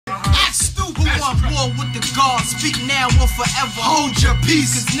want war with the gods, speak now or forever. Hold your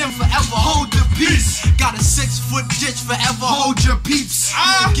peace, cause NYM forever hold the peace. Got a 6-foot ditch, forever hold your peeps.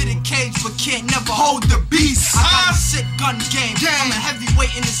 Get in cage but can't never hold the beast. I got a sick gun game. I'm a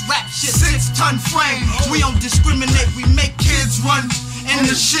heavyweight in this rap shit, 6-ton frame. We don't discriminate, we make kids run. And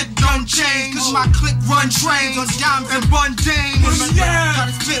the shit done change, cause my clique run trains on dimes and bun dames. Gotta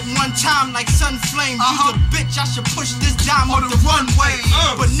spit one time like sun flames. You's a bitch, I should push this dime on the runway.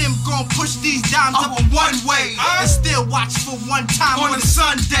 But NYM gon' push these dimes up a one way. And still watch for one time on a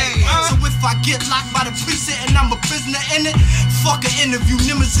Sunday. So if I get locked by the precinct and I'm a prisoner in it, fuck an interview,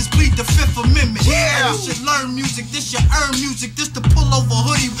 nemesis plead the 5th Amendment. You should learn music, this your earn music. This the pullover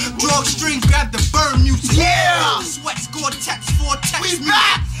hoodie, drug strings, grab the burn music. The sweats, Gore-Tex, 4-Tex. We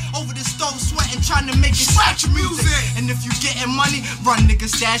back! Over the stove sweating, trying to make it scratch music. And if you getting money, run nigga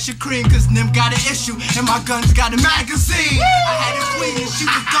stash your cream, cause NYM got an issue and my guns got a magazine. I had a queen and she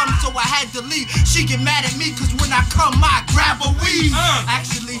was dumb so I had to leave. She get mad at me cause when I come I grab a weed.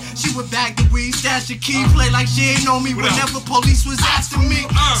 Actually, she would bag the weed, stash the key, play like she ain't know me whenever police was after me.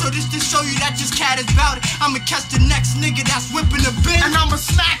 So this to show you that this cat is bout it. I'ma catch the next nigga that's whipping the bin and I'ma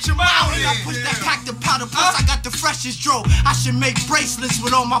snatch him out. And I push that pack to powder, plus I got the freshest dro. I should make bracelets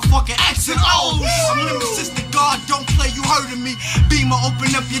with all my fucking X and O's. I'm nemesis to God, don't play, you heard of me. Beamer,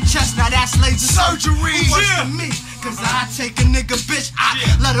 open up your chest, now that's laser surgery. Who works for me? Cause I take a nigga bitch, I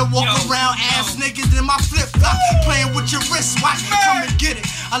let her walk around ass niggas in my flip-flop. Playing with your wristwatch, come and get it.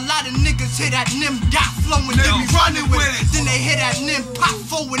 A lot of niggas hear that NYM dot flow and they be running with it. Then they hear that NYM pop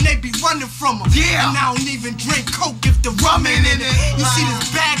foe and they be running from them. And I don't even drink coke if the rum ain't in it. You see this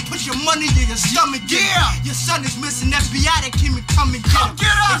bag, put your money in your stomach. Your son is missing, FBI, they keep me coming get him.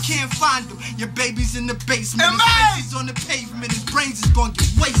 They can't find him, your baby's in the basement. His face is on the pavement, his brains is gonna get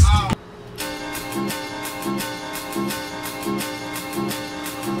wasted.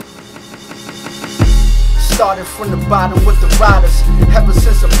 Started from the bottom with the riders. Ever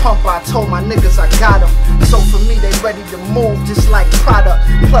since a pump I told my niggas I got them. So for me they ready to move just like product.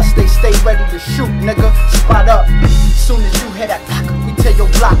 Plus they stay ready to shoot, nigga, spot up. Soon as you hear that pack up, we tear your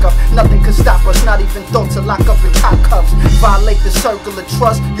block up. Nothing can stop us, not even thought to lock up in top cuffs. Violate the circle of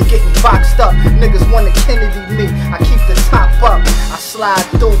trust, you getting boxed up. Niggas wanna Kennedy me, I keep the top up. I slide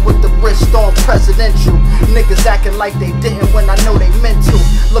through with the wrist on presidential. Niggas acting like they didn't when I know they meant to.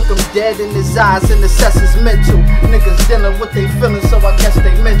 Look them dead in his eyes and assess his mental. Niggas dealing with they feelings, so I guess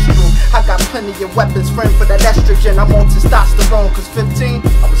they menstrual. I got plenty of weapons, friend for that estrogen. I'm on testosterone, cause 15,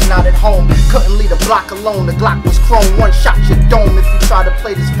 I was not at home. Couldn't leave the block alone, the Glock was chrome. One shot your dome if you try to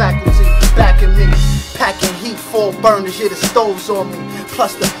play this faculty. Back in me, packing heat, 4 burners, yeah the stoves on me.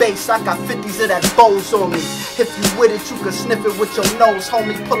 Plus the bass, I got 50s of that Bose on me. If you with it, you can sniff it with your nose,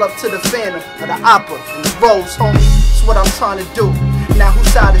 homie. Pull up to the Phantom or the Opera and the Rose, homie. That's what I'm trying to do. Now whose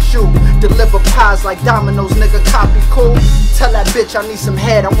side is you? Deliver pies like Domino's, nigga, copy cool. Tell that bitch I need some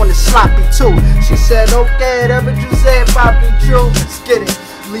head, I want it sloppy too. She said, okay, that what you said, Poppy true. Let's get it.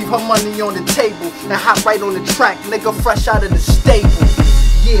 Leave her money on the table and hop right on the track, nigga, fresh out of the stable.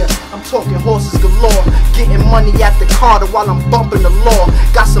 Yeah, I'm talking horses galore. Getting money at the Carter while I'm bumping the law.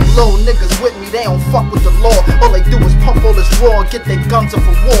 Got some little niggas with me, they don't fuck with the law. All they do is pump all this raw and get their guns up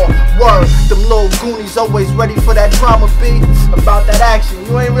for war. Word, them little goonies always ready for that drama beat. About that action,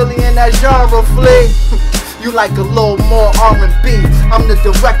 you ain't really in that genre, flea. You like a little more R&B. I'm the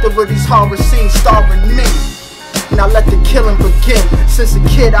director of these horror scenes starring me. Now let the killing begin. Since a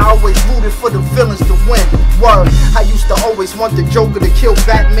kid I always rooted for the villains to win. Word, I used to always want the Joker to kill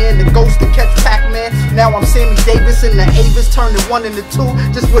Batman, the Ghost to catch Pac-Man. Now I'm Sammy Davis and the Avis, turning 1 into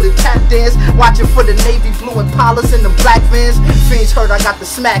 2 just with a tap dance. Watching for the navy blue Impalas and the black vans. Fiends heard I got the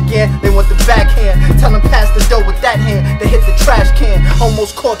smack in, they want the backhand. Tell them pass the dough with that hand, they hit the trash can.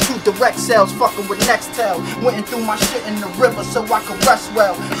 Almost caught 2 direct sales, fucking with Nextel. Went and threw my shit in the river so I could rest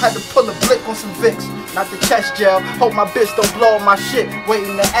well. Had to pull a blick on some Vicks, not the chest gel. Hope my bitch don't blow my shit,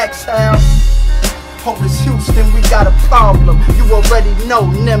 waiting to exhale. Hope it's Houston, we got a problem. You already know,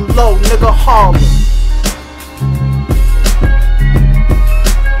 NYM low, nigga Harlem.